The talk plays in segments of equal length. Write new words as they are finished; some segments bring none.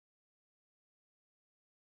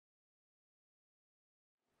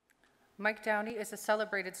Mike Downie is a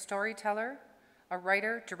celebrated storyteller, a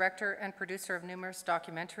writer, director, and producer of numerous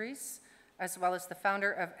documentaries, as well as the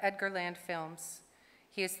founder of Edgar Land Films.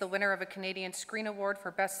 He is the winner of a Canadian Screen Award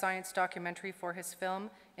for Best Science Documentary for his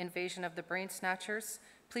film, Invasion of the Brain Snatchers.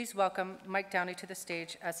 Please welcome Mike Downie to the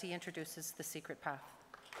stage as he introduces The Secret Path.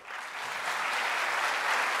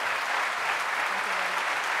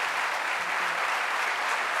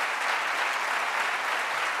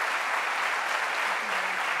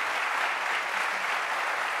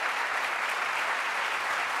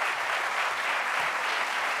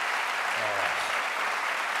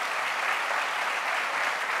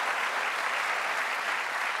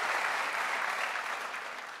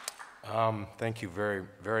 Thank you very,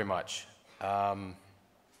 very much. I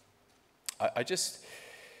just,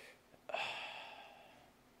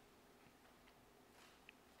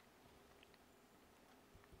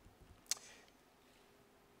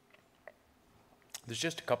 there's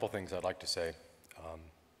just a couple things I'd like to say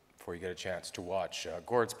before you get a chance to watch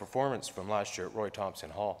Gord's performance from last year at Roy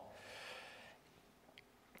Thompson Hall,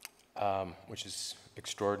 which is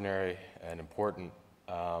extraordinary and important.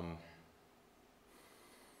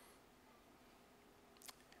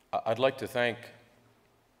 I'd like to thank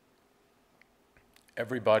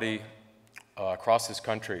everybody across this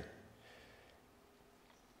country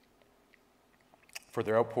for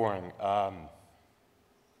their outpouring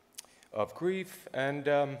of grief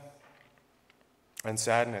and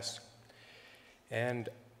sadness. And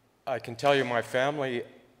I can tell you my family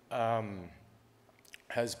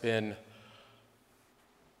has been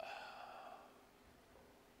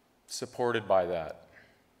supported by that.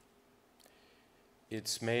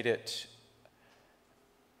 It's made it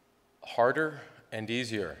harder and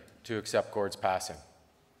easier to accept Gord's passing.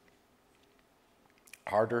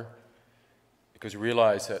 Harder because we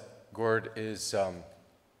realize that Gord is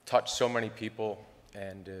touched so many people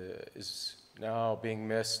and is now being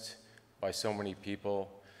missed by so many people,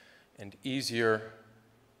 and easier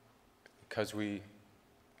because we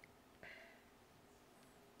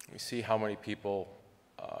see how many people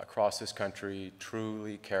across this country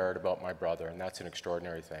truly cared about my brother, and that's an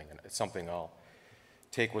extraordinary thing, and it's something I'll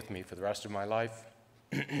take with me for the rest of my life.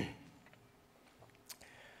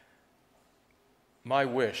 My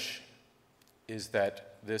wish is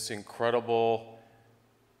that this incredible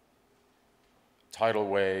tidal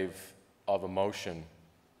wave of emotion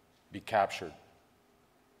be captured,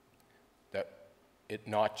 that it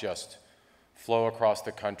not just flow across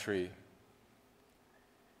the country,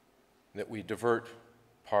 that we divert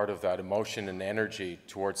part of that emotion and energy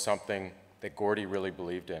towards something that Gordy really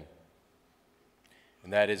believed in,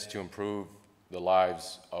 and that is to improve the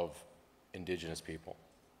lives of Indigenous people.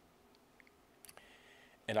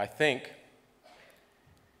 And I think,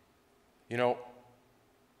 you know,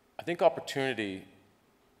 I think opportunity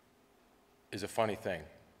is a funny thing.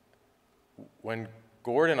 When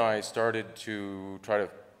Gord and I started to try to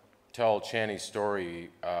tell Channy's story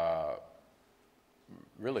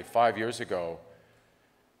really 5 years ago,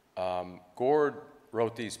 Gord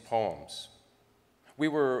wrote these poems. We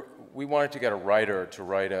wanted to get a writer to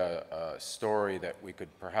write a story that we could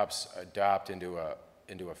perhaps adapt into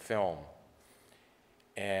a film,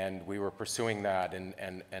 and we were pursuing that,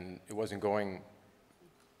 and it wasn't going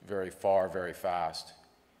very far, very fast.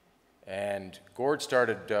 And Gord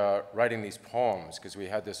started writing these poems because we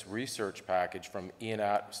had this research package from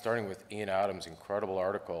starting with Ian Adams' incredible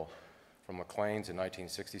article from Maclean's in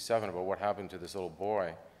 1967 about what happened to this little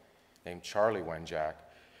boy named Charlie Wenjack.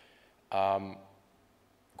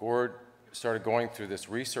 Gord started going through this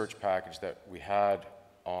research package that we had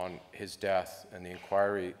on his death and the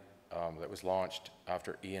inquiry that was launched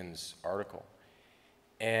after Ian's article.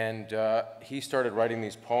 And he started writing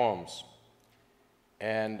these poems.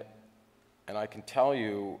 And I can tell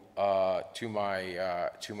you, to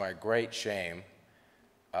my great shame,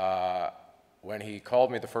 when he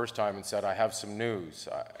called me the first time and said, "I have some news,"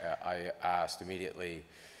 I asked immediately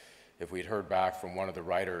if we'd heard back from one of the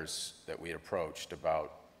writers that we had approached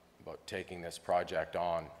about taking this project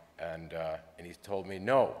on, and he told me,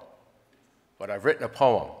 "No, but I've written a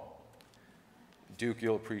poem. Duke,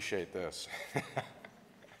 you'll appreciate this."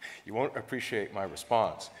 You won't appreciate my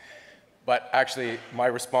response. But actually, my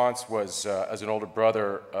response was, as an older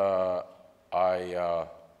brother,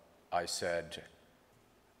 I said,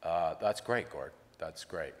 "That's great, Gord, that's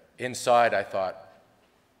great." Inside, I thought,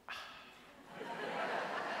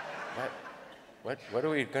 what are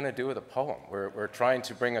we going to do with a poem? We're trying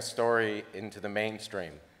to bring a story into the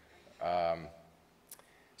mainstream.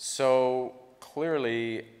 So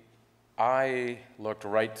clearly, I looked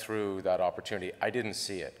right through that opportunity. I didn't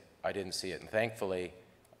see it. And thankfully,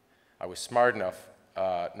 I was smart enough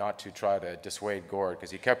not to try to dissuade Gord,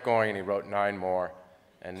 because he kept going and he wrote 9 more.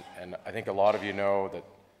 And I think a lot of you know that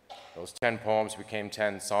those 10 poems became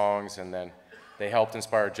 10 songs, and then they helped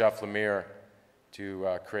inspire Jeff Lemire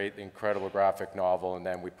to create the incredible graphic novel, and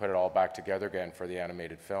then we put it all back together again for the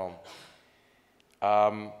animated film.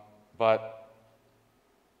 But,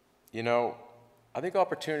 you know, I think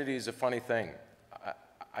opportunity is a funny thing.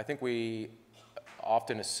 I think we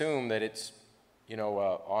often assume that it's, you know,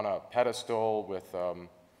 on a pedestal with, oh,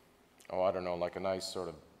 I don't know, like a nice sort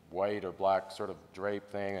of white or black sort of drape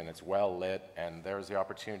thing, and it's well lit, and there's the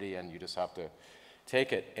opportunity, and you just have to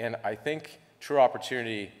take it. And I think true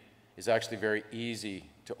opportunity is actually very easy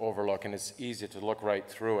to overlook, and it's easy to look right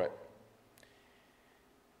through it.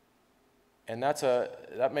 And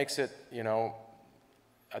that makes it, you know,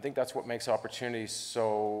 I think that's what makes opportunity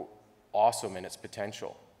so awesome in its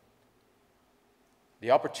potential.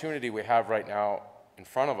 The opportunity we have right now in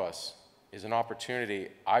front of us is an opportunity,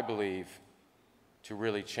 I believe, to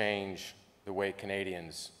really change the way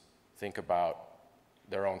Canadians think about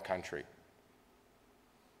their own country.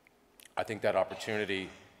 I think that opportunity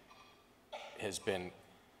has been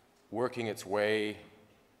working its way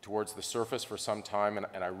towards the surface for some time,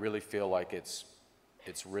 and I really feel like it's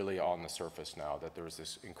really on the surface now, that there's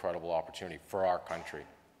this incredible opportunity for our country.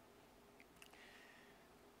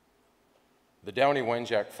 The Downie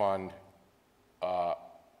Wenjack Fund,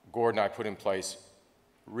 Gord and I put in place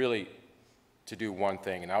really to do one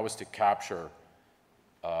thing, and that was to capture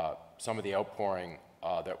some of the outpouring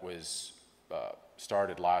that was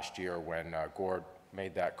started last year when Gord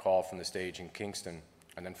made that call from the stage in Kingston,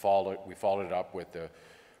 and then we followed it up with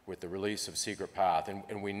the release of Secret Path,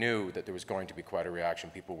 and we knew that there was going to be quite a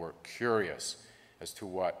reaction. People were curious as to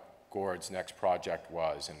what Gord's next project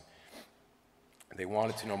was, and they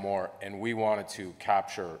wanted to know more, and we wanted to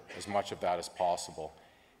capture as much of that as possible.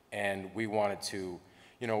 And we wanted to,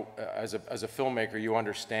 you know, as a filmmaker, you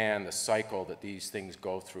understand the cycle that these things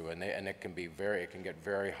go through, and it can get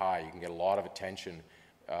very high. You can get a lot of attention,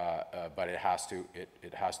 but it has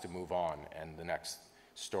to move on, and the next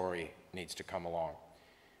story needs to come along.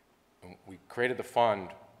 And we created the fund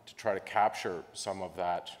to try to capture some of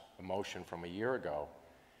that emotion from a year ago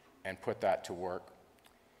and put that to work.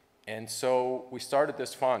 And so we started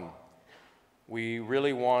this fund. We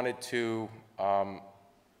really wanted to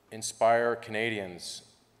inspire Canadians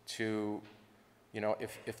to, you know,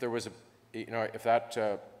 if there was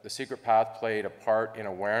the Secret Path played a part in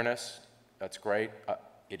awareness, that's great.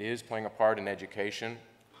 It is playing a part in education,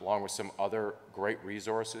 along with some other great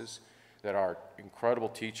resources that our incredible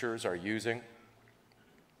teachers are using.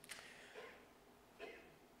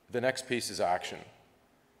 The next piece is action.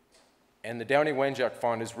 And the Downie Wenjack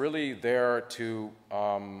Fund is really there to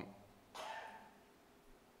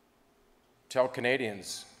tell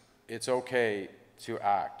Canadians it's okay to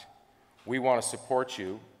act. We want to support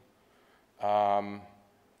you.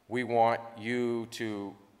 We want you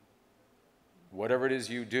to, whatever it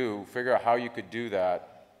is you do, figure out how you could do that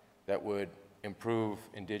would improve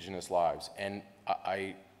Indigenous lives. And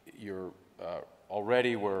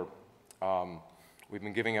we've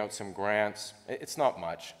been giving out some grants. It's not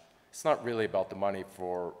much. It's not really about the money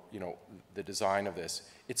for, you know, the design of this.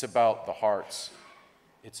 It's about the hearts.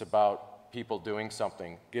 It's about people doing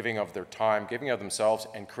something, giving of their time, giving of themselves,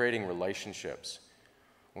 and creating relationships.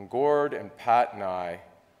 When Gord and Pat and I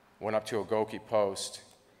went up to Ogoki Post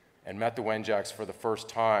and met the Wenjacks for the first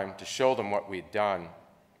time to show them what we'd done,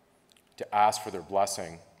 to ask for their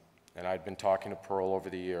blessing, and I'd been talking to Pearl over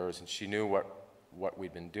the years, and she knew what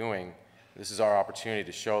we'd been doing. This is our opportunity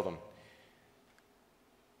to show them.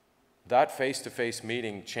 That face-to-face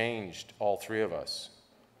meeting changed all three of us.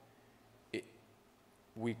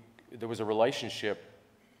 There was a relationship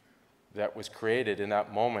that was created in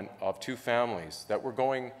that moment of two families that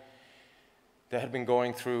had been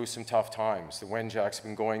going through some tough times. The Wenjacks have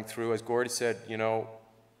been going through, as Gord said, you know,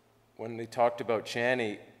 when they talked about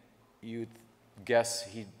Chani, you'd guess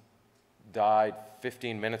he died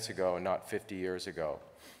 15 minutes ago and not 50 years ago.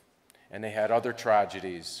 And they had other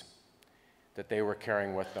tragedies that they were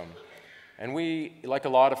carrying with them. And we, like a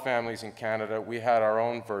lot of families in Canada, we had our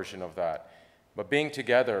own version of that. But being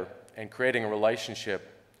together and creating a relationship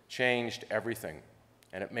changed everything.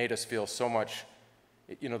 And it made us feel so much,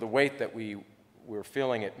 you know, the weight that we were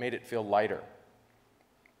feeling, it made it feel lighter.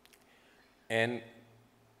 And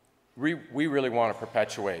we really want to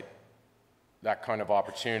perpetuate that kind of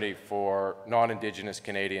opportunity for non-Indigenous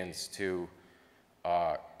Canadians to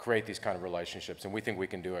create these kind of relationships. And we think we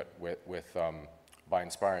can do it by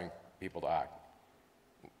inspiring people to act.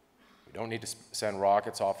 We don't need to send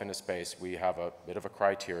rockets off into space. We have a bit of a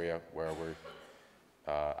criteria where we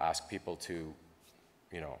ask people to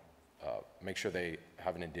make sure they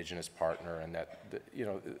have an Indigenous partner, and that,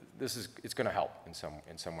 it's going to help in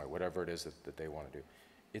some way, whatever it is that they want to do.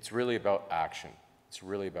 It's really about action. It's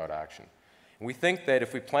really about action. And we think that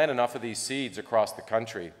if we plant enough of these seeds across the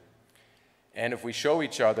country, and if we show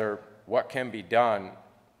each other what can be done,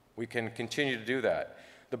 we can continue to do that.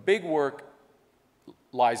 The big work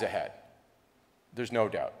lies ahead. There's no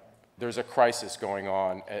doubt. There's a crisis going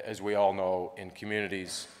on, as we all know, in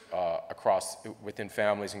communities within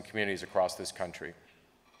families and communities across this country.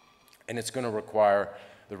 And it's going to require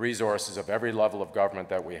the resources of every level of government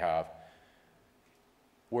that we have.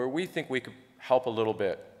 Where we think we could help a little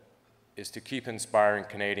bit is to keep inspiring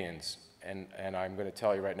Canadians. And I'm going to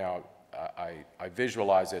tell you right now, I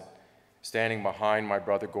visualize it standing behind my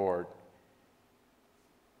brother Gord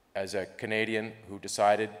as a Canadian who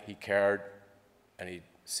decided he cared and he'd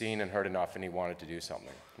seen and heard enough and he wanted to do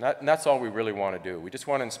something. And that's all we really want to do. We just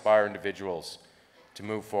want to inspire individuals to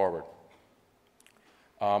move forward.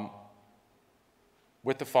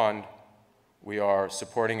 With the fund, we are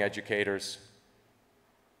supporting educators.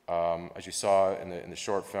 As you saw in the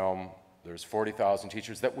short film, there's 40,000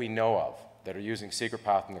 teachers that we know of that are using Secret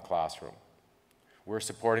Path in the classroom. We're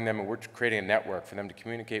supporting them, and we're creating a network for them to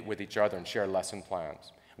communicate with each other and share lesson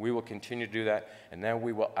plans. We will continue to do that, and then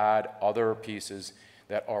we will add other pieces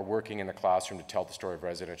that are working in the classroom to tell the story of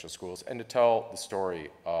residential schools and to tell the story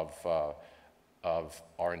of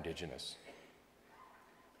our Indigenous.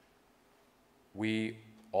 We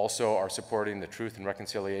also are supporting the Truth and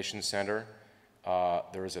Reconciliation Center.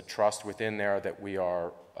 There is a trust within there that we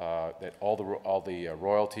are, that all the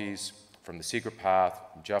royalties from the Secret Path,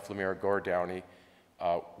 Jeff Lemire, Gord Downie,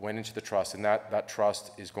 went into the trust, and that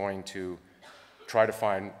trust is going to try to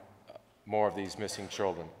find more of these missing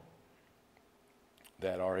children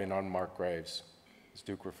that are in unmarked graves, as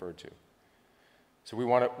Duke referred to. So we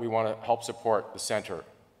want to help support the center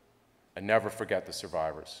and never forget the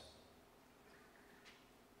survivors.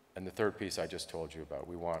 And the third piece I just told you about,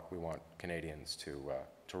 we want Canadians to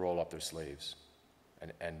roll up their sleeves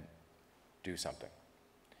and do something.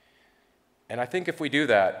 And I think if we do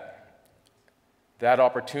that, that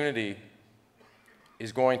opportunity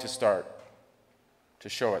is going to start to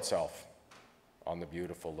show itself on the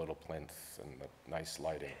beautiful little plinth and the nice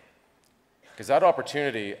lighting. Because that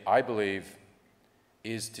opportunity, I believe,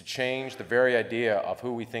 is to change the very idea of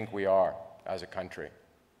who we think we are as a country.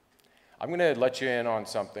 I'm going to let you in on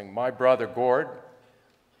something. My brother, Gord,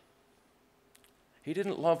 he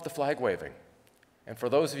didn't love the flag waving. And for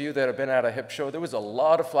those of you that have been at a hip show, there was a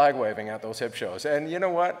lot of flag waving at those hip shows. And you know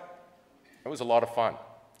what? It was a lot of fun.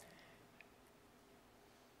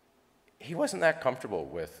 He wasn't that comfortable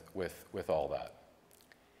with all that.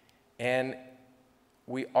 And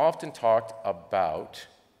we often talked about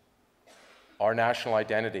our national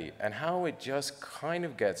identity and how it just kind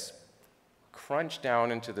of gets crunched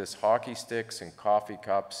down into this hockey sticks and coffee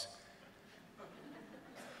cups.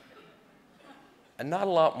 And not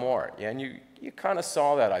a lot more. Yeah, and you kind of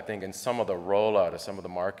saw that, I think, in some of the rollout of some of the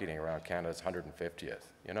marketing around Canada's 150th,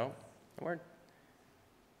 you know? There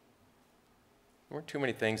weren't too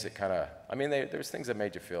many things that kind of, I mean, there's things that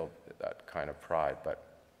made you feel that kind of pride, but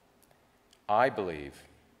I believe,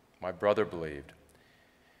 my brother believed,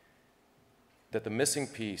 that the missing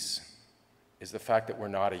piece is the fact that we're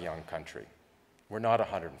not a young country. We're not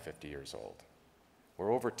 150 years old.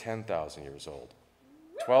 We're over 10,000 years old.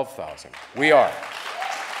 12,000. We are.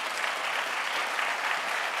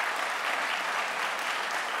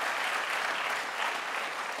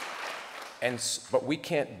 But we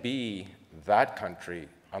can't be that country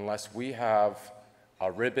unless we have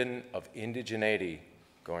a ribbon of indigeneity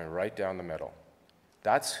going right down the middle.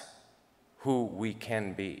 That's who we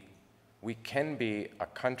can be. We can be a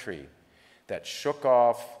country that shook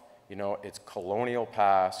off, its colonial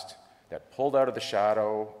past, that pulled out of the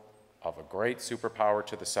shadow of a great superpower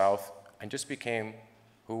to the south and just became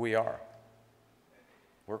who we are.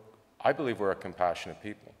 I believe we're a compassionate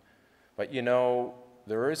people. But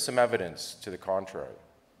there is some evidence to the contrary.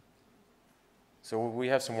 So we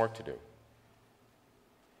have some work to do.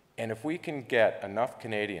 And if we can get enough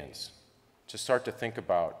Canadians to start to think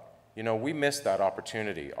about, we missed that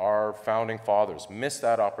opportunity. Our founding fathers missed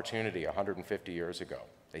that opportunity 150 years ago.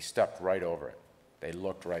 They stepped right over it. They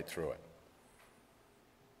looked right through it.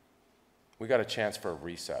 We got a chance for a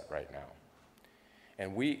reset right now.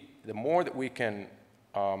 And the more that we can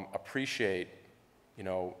appreciate,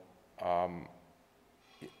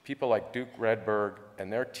 people like Duke Redberg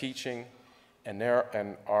and their teaching and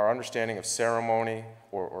our understanding of ceremony,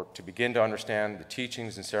 or to begin to understand the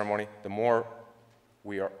teachings and ceremony, the more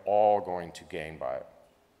we are all going to gain by it.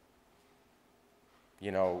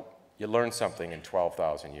 You you learn something in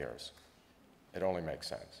 12,000 years. It only makes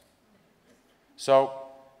sense. So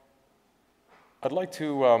I'd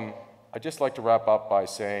just like to wrap up by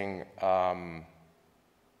saying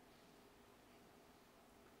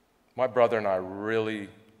my brother and I really,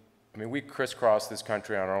 we crisscrossed this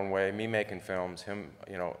country on our own way, me making films, him,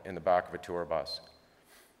 in the back of a tour bus.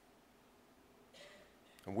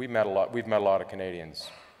 And we've met a lot of Canadians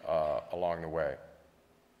along the way.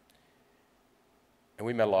 And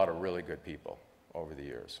we met a lot of really good people over the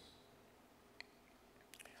years.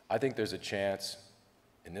 I think there's a chance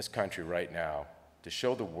in this country right now to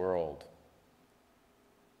show the world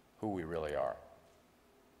who we really are.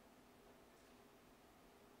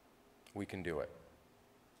 We can do it,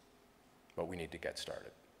 but we need to get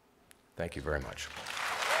started. Thank you very much.